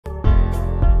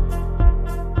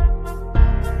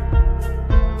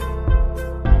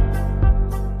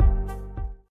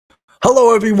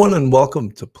Hello, everyone, and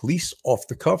welcome to Police Off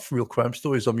the Cuff, Real Crime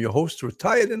Stories. I'm your host,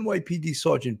 retired NYPD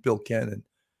Sergeant Bill Cannon.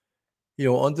 You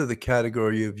know, under the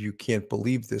category of you can't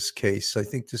believe this case, I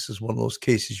think this is one of those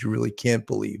cases you really can't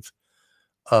believe.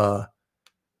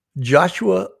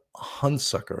 Joshua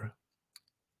Hunsucker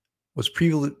was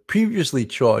previously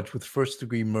charged with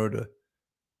first-degree murder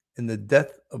in the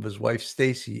death of his wife,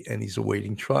 Stacy, and he's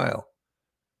awaiting trial.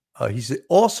 He's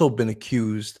also been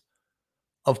accused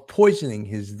of poisoning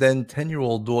his then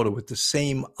 10-year-old daughter with the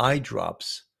same eye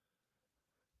drops,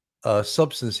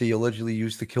 substance he allegedly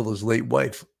used to kill his late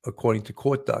wife, according to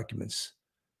court documents.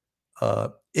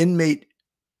 Inmate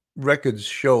records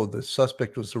show the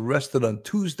suspect was arrested on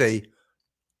Tuesday,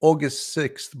 August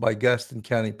 6th by Gaston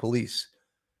County Police.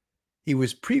 He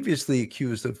was previously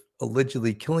accused of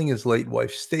allegedly killing his late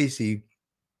wife, Stacy,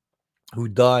 who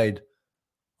died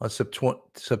on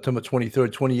September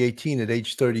 23rd, 2018 at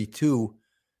age 32,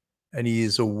 and he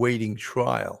is awaiting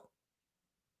trial.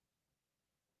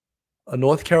 A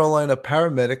North Carolina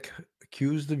paramedic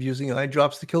accused of using eye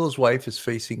drops to kill his wife is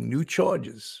facing new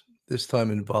charges, this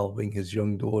time involving his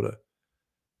young daughter.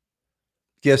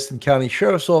 Gaston County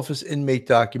Sheriff's Office inmate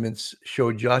documents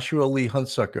show Joshua Lee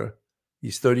Hunsucker,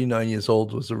 he's 39 years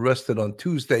old, was arrested on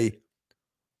Tuesday,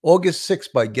 August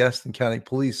 6th by Gaston County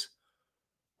Police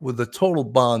with a total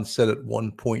bond set at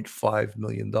 $1.5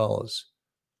 million.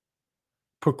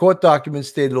 Per court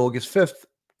documents dated August 5th,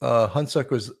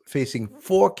 Hunsucker is facing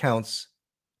 4 counts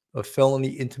of felony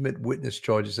intimate witness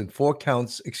charges and 4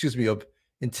 counts, of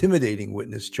intimidating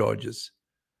witness charges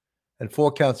and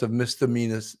 4 counts of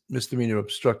misdemeanor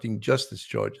obstructing justice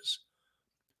charges.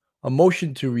 A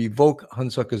motion to revoke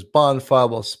Hunsucker's bond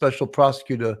filed by Special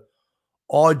Prosecutor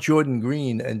R. Jordan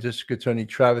Green and District Attorney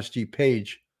Travis G.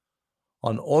 Page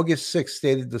on August 6th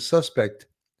stated the suspect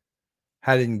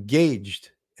had engaged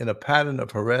in a pattern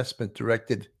of harassment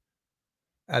directed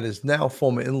at his now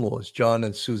former in-laws, John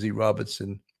and Susie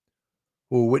Robertson,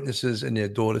 who were witnesses in their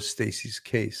daughter Stacy's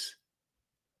case.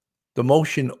 The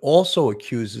motion also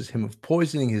accuses him of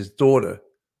poisoning his daughter,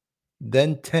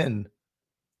 then 10,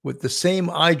 with the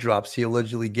same eye drops he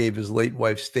allegedly gave his late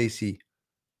wife Stacy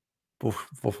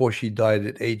before she died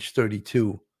at age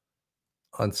 32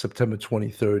 on September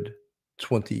 23rd,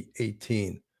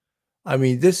 2018. I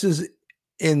mean, this is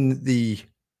in the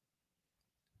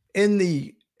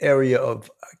area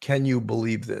of can you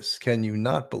believe this? Can you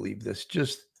not believe this?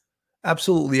 Just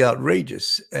absolutely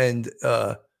outrageous. And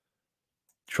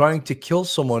trying to kill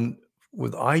someone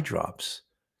with eye drops.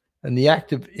 And the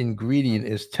active ingredient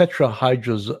is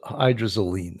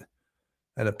tetrahydrozoline.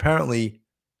 And apparently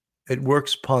it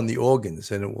works upon the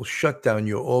organs and it will shut down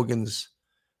your organs.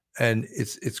 And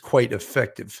it's quite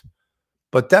effective.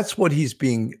 But that's what he's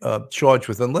being charged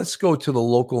with. And let's go to the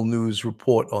local news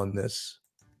report on this.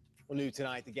 Well, new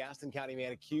tonight, the Gaston County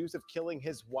man accused of killing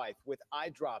his wife with eye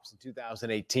drops in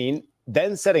 2018,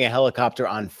 then setting a helicopter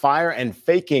on fire and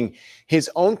faking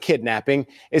his own kidnapping,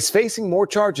 is facing more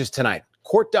charges tonight.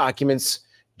 Court documents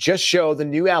just show the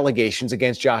new allegations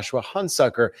against Joshua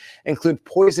Hunsucker include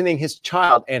poisoning his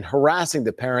child and harassing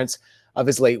the parents of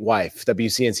his late wife.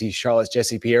 WCNC Charlotte's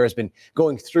Jesse Pierre has been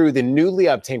going through the newly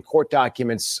obtained court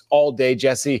documents all day.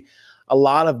 Jesse, a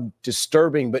lot of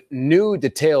disturbing but new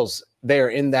details there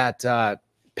in that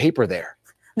paper there.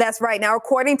 That's right. Now,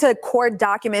 according to court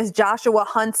documents, Joshua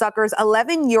Hunsucker's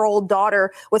 11-year-old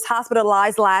daughter was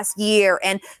hospitalized last year,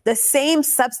 and the same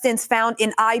substance found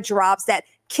in eye drops that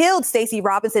killed Stacy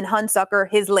Robinson Hunsucker,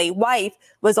 his late wife,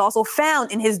 was also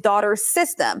found in his daughter's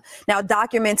system. Now,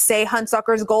 documents say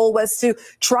Hunsucker's goal was to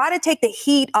try to take the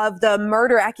heat of the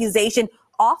murder accusation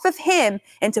off of him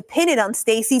and to pin it on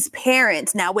Stacy's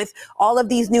parents. Now, with all of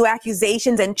these new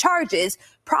accusations and charges,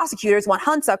 prosecutors want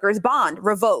Hunsucker's bond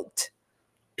revoked.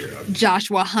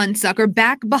 Joshua Hunsucker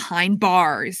back behind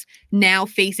bars, now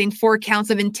facing 4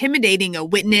 counts of intimidating a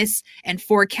witness and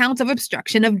 4 counts of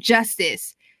obstruction of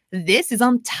justice. This is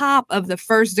on top of the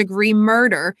first-degree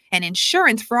murder and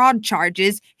insurance fraud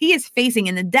charges he is facing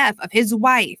in the death of his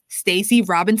wife, Stacy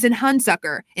Robinson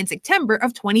Hunsucker, in September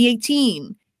of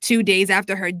 2018. 2 days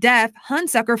after her death,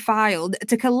 Hunsucker filed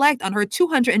to collect on her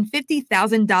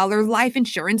 $250,000 life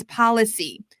insurance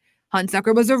policy.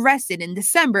 Hunsucker was arrested in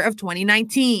December of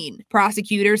 2019.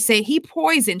 Prosecutors say he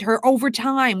poisoned her over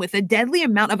time with a deadly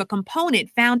amount of a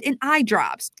component found in eye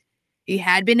drops. He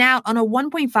had been out on a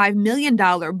 $1.5 million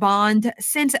bond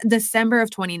since December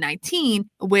of 2019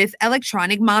 with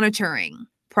electronic monitoring.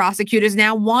 Prosecutors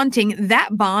now wanting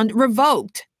that bond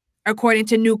revoked. According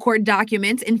to new court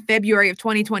documents, in February of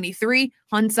 2023,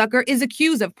 Hunsucker is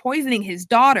accused of poisoning his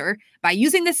daughter by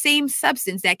using the same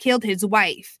substance that killed his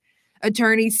wife.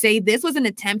 Attorneys say this was an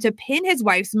attempt to pin his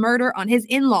wife's murder on his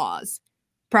in-laws.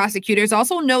 Prosecutors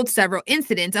also note several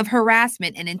incidents of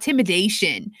harassment and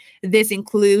intimidation. This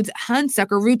includes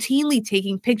Hunsucker routinely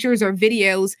taking pictures or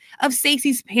videos of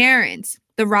Stacey's parents,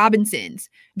 the Robinsons,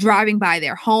 driving by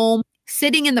their home,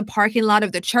 sitting in the parking lot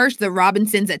of the church the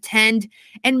Robinsons attend,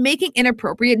 and making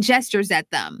inappropriate gestures at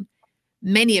them.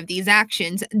 Many of these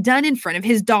actions done in front of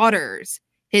his daughters.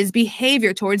 His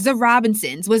behavior towards the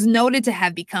Robinsons was noted to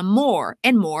have become more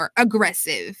and more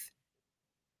aggressive.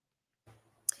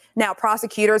 Now,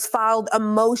 prosecutors filed a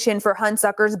motion for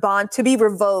Hunsucker's bond to be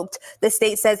revoked. The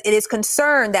state says it is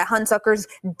concerned that Hunsucker's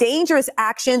dangerous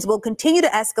actions will continue to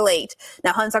escalate.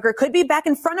 Now, Hunsucker could be back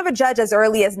in front of a judge as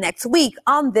early as next week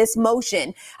on this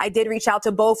motion. I did reach out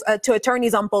to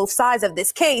attorneys on both sides of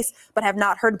this case, but have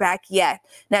not heard back yet.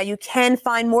 Now, you can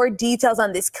find more details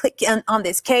on this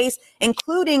case,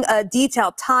 including a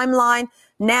detailed timeline,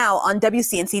 now on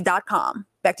WCNC.com.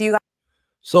 Back to you guys.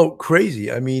 So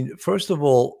crazy. I mean, first of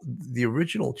all, the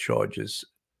original charges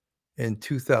in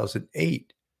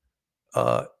 2008,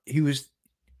 he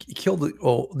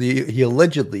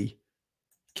allegedly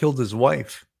killed his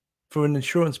wife for an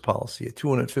insurance policy, a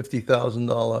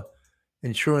 $250,000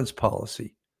 insurance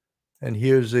policy. And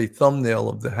here's a thumbnail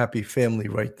of the happy family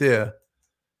right there.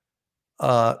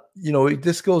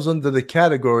 This goes under the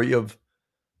category of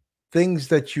things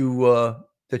that you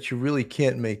really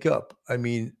can't make up. I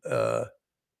mean,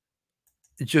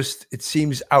 it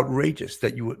seems outrageous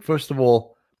that you would, first of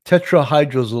all,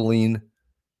 tetrahydrozoline,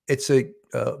 it's a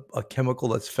chemical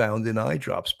that's found in eye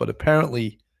drops, but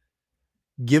apparently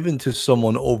given to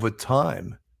someone over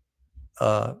time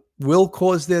will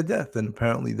cause their death. And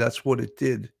apparently that's what it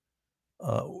did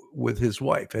with his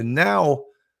wife. And now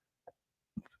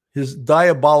his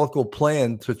diabolical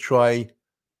plan to try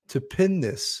to pin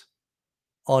this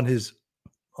on his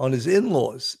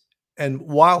in-laws, and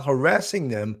while harassing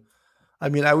them, I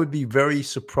mean, I would be very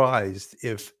surprised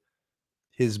if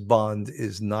his bond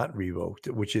is not revoked,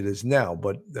 which it is now,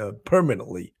 but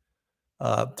permanently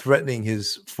threatening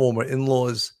his former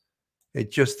in-laws.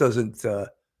 It just doesn't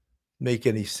make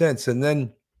any sense. And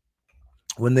then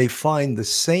when they find the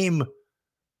same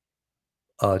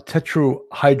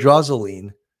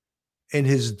tetrahydrozoline in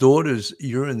his daughter's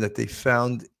urine that they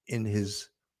found in his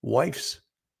wife's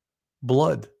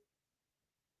blood,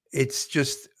 it's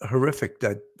just horrific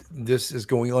that this is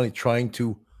going on. He's trying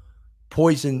to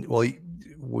poison. Well, he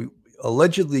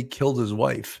allegedly killed his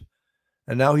wife,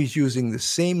 and now he's using the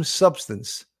same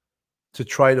substance to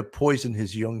try to poison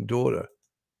his young daughter.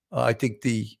 I think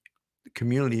the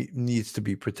community needs to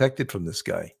be protected from this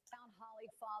guy.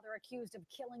 Accused of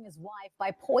killing his wife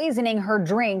by poisoning her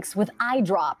drinks with eye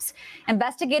drops.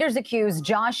 Investigators accuse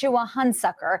Joshua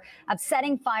Hunsucker of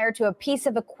setting fire to a piece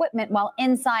of equipment while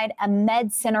inside a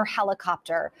med center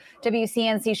helicopter.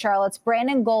 WCNC Charlotte's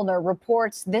Brandon Goldner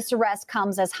reports this arrest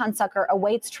comes as Hunsucker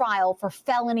awaits trial for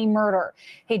felony murder.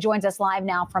 He joins us live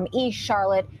now from East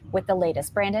Charlotte with the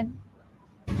latest. Brandon?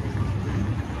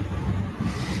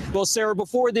 Well, Sarah,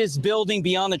 before this building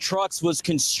beyond the trucks was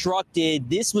constructed,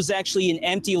 this was actually an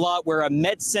empty lot where a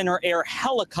Med Center Air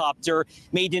helicopter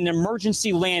made an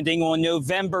emergency landing on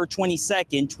November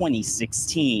 22nd,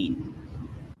 2016.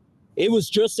 It was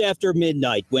just after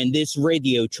midnight when this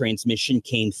radio transmission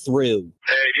came through.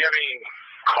 Hey, do you have any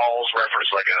calls reference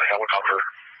like a helicopter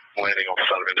landing on the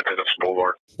side of Independence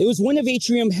Boulevard? It was one of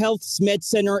Atrium Health's Med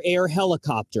Center Air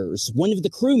helicopters. One of the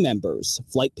crew members,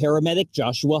 flight paramedic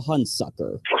Joshua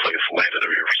Hunsucker. Looks like it's landed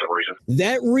over here for some reason.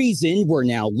 That reason, we're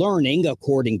now learning,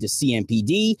 according to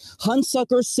CMPD,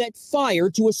 Hunsucker set fire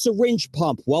to a syringe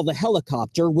pump while the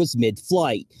helicopter was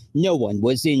mid-flight. No one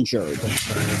was injured.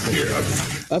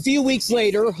 A few weeks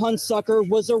later, Hunsucker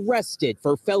was arrested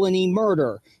for felony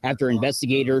murder after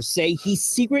investigators say he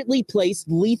secretly placed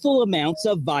lethal amounts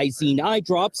of Visine eye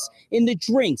drops in the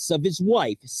drinks of his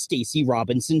wife, Stacey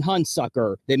Robinson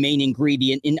Hunsucker. The main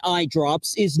ingredient in eye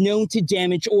drops is known to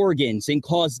damage organs and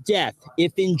cause death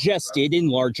if ingested in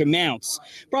large amounts.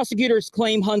 Prosecutors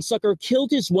claim Hunsucker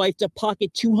killed his wife to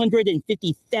pocket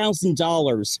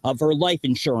 $250,000 of her life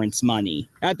insurance money.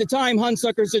 At the time,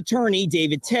 Hunsucker's attorney,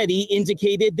 David Teddy,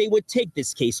 indicated they would take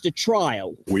this case to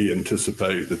trial. We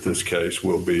anticipate that this case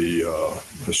will be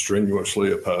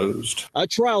strenuously opposed. A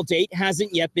trial date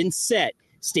hasn't yet been set.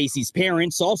 Stacey's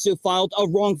parents also filed a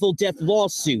wrongful death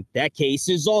lawsuit. That case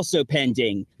is also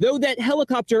pending. Though that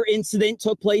helicopter incident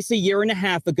took place a year and a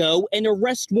half ago, an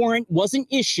arrest warrant wasn't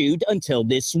issued until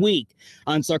this week.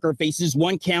 Hunsucker faces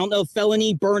one count of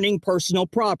felony burning personal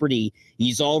property.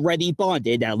 He's already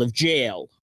bonded out of jail.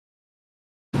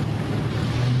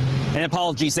 And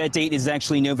apologies, that date is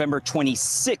actually November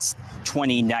 26th,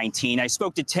 2019. I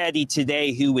spoke to Teddy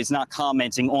today, who is not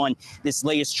commenting on this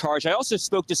latest charge. I also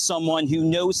spoke to someone who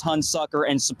knows Hunsucker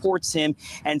and supports him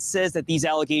and says that these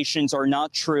allegations are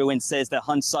not true and says that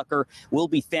Hunsucker will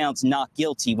be found not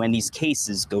guilty when these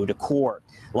cases go to court.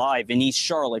 Live in East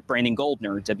Charlotte, Brandon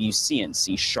Goldner,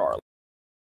 WCNC Charlotte.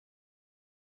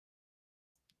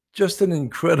 Just an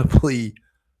incredibly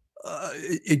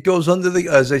it goes under the,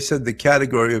 as I said, the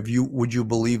category of would you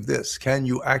believe this? Can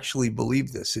you actually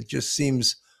believe this? It just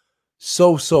seems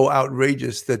so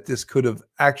outrageous that this could have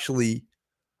actually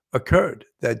occurred,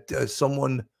 that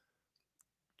someone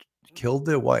killed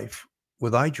their wife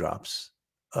with eye drops.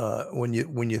 When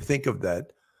you think of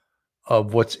that,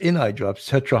 of what's in eye drops,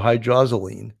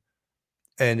 tetrahydrozoline,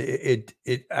 and it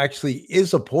actually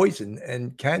is a poison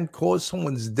and can cause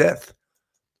someone's death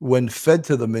when fed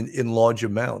to them in large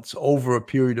amounts over a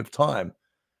period of time.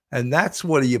 And that's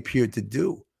what he appeared to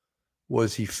do,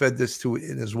 was he fed this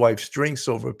in his wife's drinks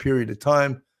over a period of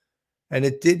time, and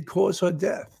it did cause her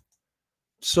death.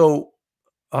 So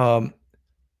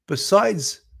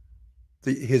besides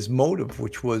his motive,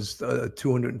 which was a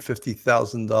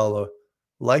 $250,000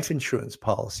 life insurance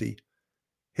policy,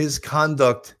 his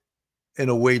conduct in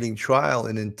awaiting trial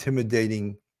and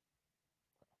intimidating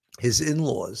his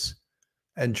in-laws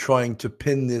and trying to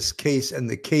pin this case and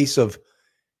the case of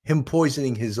him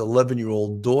poisoning his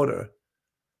 11-year-old daughter,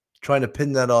 trying to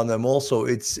pin that on them also.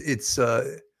 It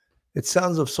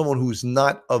sounds of someone who's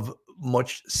not of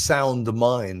much sound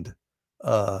mind,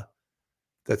 that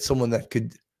someone that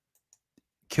could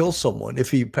kill someone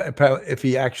if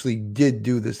he actually did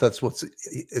do this. That's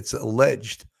it's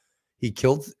alleged. He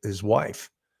killed his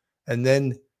wife, and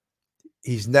then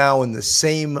he's now in the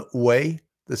same way,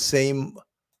 the same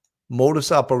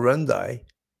modus operandi,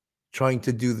 trying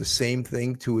to do the same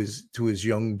thing to his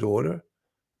young daughter.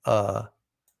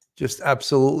 Just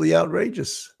absolutely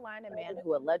outrageous. A man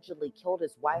who allegedly killed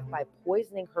his wife by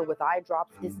poisoning her with eye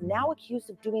drops is now accused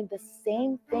of doing the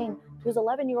same thing to his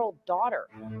 11-year-old daughter.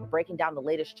 We're breaking down the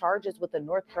latest charges with the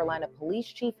North Carolina police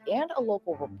chief and a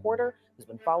local reporter who's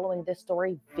been following this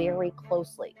story very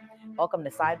closely. Welcome to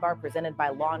Sidebar, presented by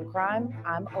Law and Crime.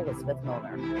 I'm Elizabeth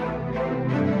Milner.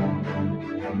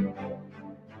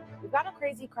 We've got a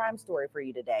crazy crime story for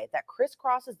you today that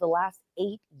crisscrosses the last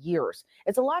 8 years.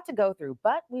 It's a lot to go through,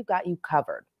 but we've got you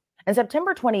covered. In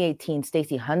September 2018,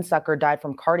 Stacey Hunsucker died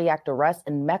from cardiac arrest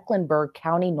in Mecklenburg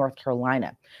County, North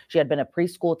Carolina. She had been a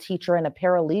preschool teacher and a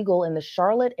paralegal in the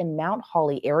Charlotte and Mount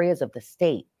Holly areas of the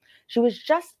state. She was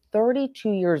just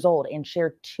 32 years old and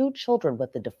shared 2 children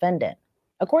with the defendant.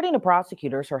 According to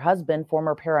prosecutors, her husband,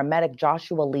 former paramedic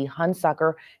Joshua Lee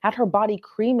Hunsucker, had her body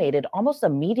cremated almost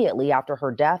immediately after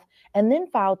her death and then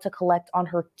filed to collect on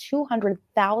her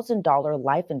 $200,000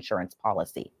 life insurance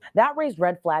policy. That raised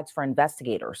red flags for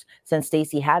investigators. Since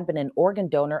Stacey had been an organ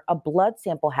donor, a blood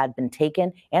sample had been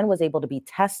taken and was able to be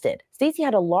tested. Stacey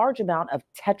had a large amount of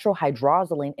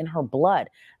tetrahydrozoline in her blood.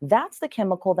 That's the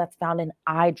chemical that's found in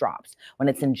eye drops. When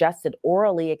it's ingested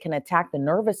orally, it can attack the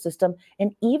nervous system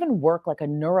and even work like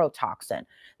a neurotoxin.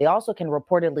 They also can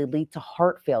reportedly lead to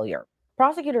heart failure.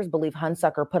 Prosecutors believe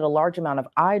Hunsucker put a large amount of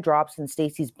eye drops in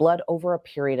Stacey's blood over a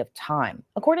period of time.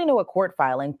 According to a court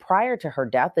filing, prior to her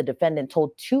death, the defendant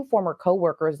told 2 former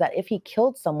co-workers that if he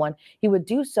killed someone, he would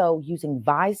do so using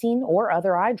Visine or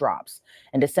other eye drops.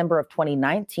 In December of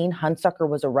 2019, Hunsucker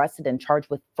was arrested and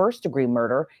charged with first-degree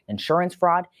murder, insurance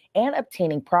fraud, and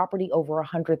obtaining property over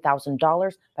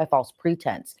 $100,000 by false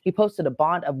pretense. He posted a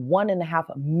bond of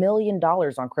 $1.5 million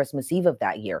on Christmas Eve of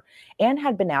that year and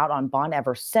had been out on bond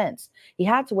ever since. He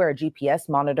had to wear a GPS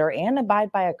monitor and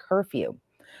abide by a curfew.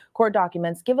 Court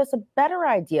documents give us a better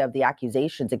idea of the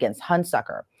accusations against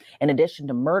Hunsucker. In addition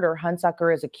to murder,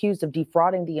 Hunsucker is accused of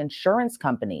defrauding the insurance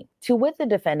company. To wit, the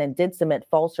defendant did submit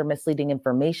false or misleading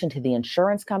information to the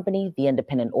insurance company, the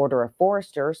Independent Order of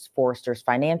Foresters, Foresters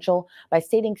Financial, by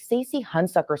stating Stacey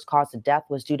Hunsucker's cause of death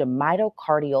was due to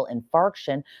myocardial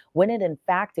infarction, when in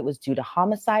fact it was due to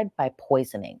homicide by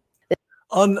poisoning.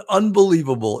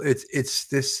 Unbelievable.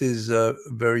 This is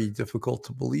very difficult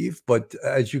to believe, but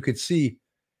as you could see,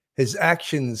 his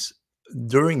actions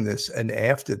during this and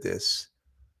after this,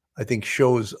 I think,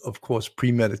 shows, of course,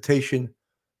 premeditation,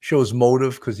 shows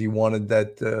motive, because he wanted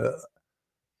that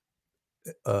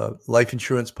life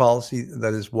insurance policy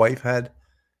that his wife had,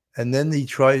 and then he's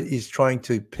trying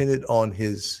to pin it on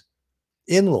his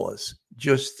in-laws.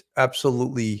 Just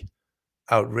absolutely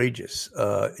outrageous.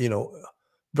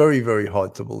 Very, very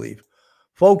hard to believe.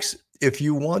 Folks, if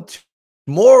you want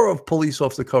more of Police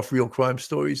Off the Cuff Real Crime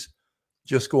Stories,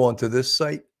 just go on to this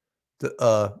site,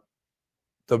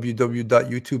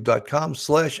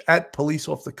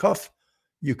 www.youtube.com/@policeoffthecuff.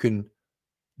 You can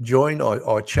join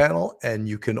our channel, and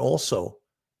you can also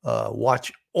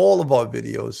watch all of our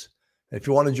videos. And if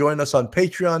you want to join us on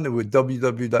Patreon, we're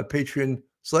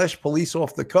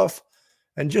www.patreon.com/policeoffthecuff.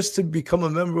 And just to become a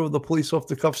member of the Police Off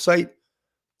the Cuff site,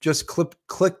 just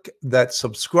click that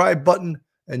subscribe button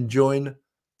and join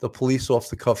the Police Off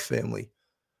the Cuff family.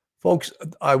 Folks,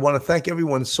 I want to thank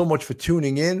everyone so much for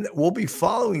tuning in. We'll be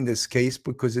following this case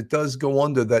because it does go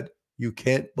under that you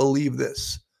can't believe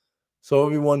this. So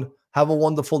everyone, have a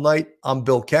wonderful night. I'm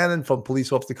Bill Cannon from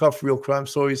Police Off the Cuff, Real Crime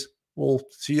Stories. We'll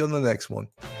see you on the next one.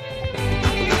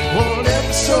 One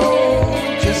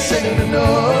episode just ain't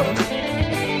enough.